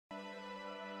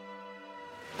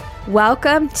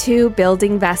Welcome to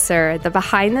Building Vesser, the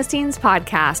behind-the-scenes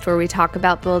podcast where we talk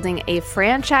about building a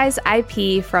franchise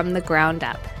IP from the ground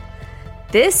up.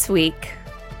 This week,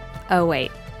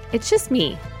 it's just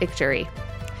me, Victory.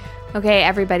 Okay,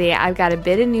 everybody, I've got a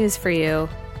bit of news for you.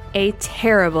 A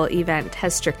terrible event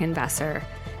has stricken Vesser.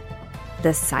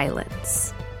 The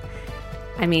silence.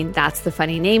 I mean, that's the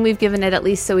funny name we've given it, at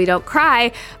least so we don't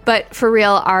cry. But for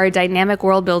real, our dynamic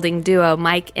world-building duo,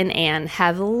 Mike and Anne,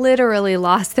 have literally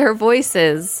lost their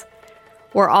voices.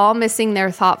 We're all missing their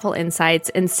thoughtful insights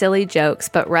and silly jokes,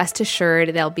 but rest assured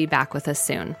they'll be back with us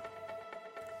soon.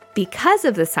 Because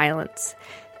of the silence,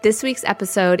 this week's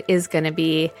episode is going to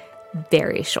be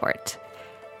very short.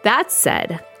 That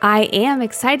said, I am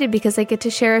excited because I get to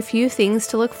share a few things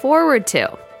to look forward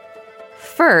to.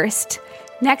 First,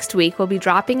 next week, we'll be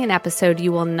dropping an episode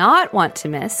you will not want to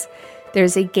miss.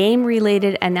 There's a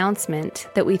game-related announcement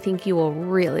that we think you will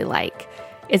really like.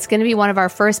 It's going to be one of our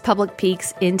first public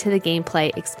peeks into the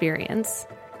gameplay experience.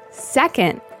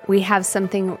 Second, we have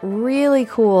something really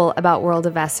cool about World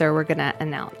of Vesser we're going to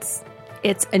announce.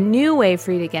 It's a new way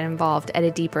for you to get involved at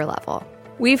a deeper level.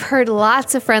 We've heard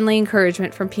lots of friendly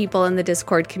encouragement from people in the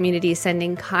Discord community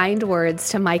sending kind words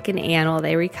to Mike and Anne while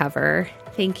they recover.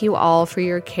 Thank you all for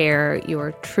your care. You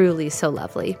are truly so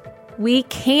lovely. We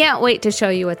can't wait to show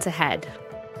you what's ahead.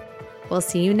 We'll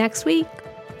see you next week.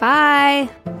 Bye.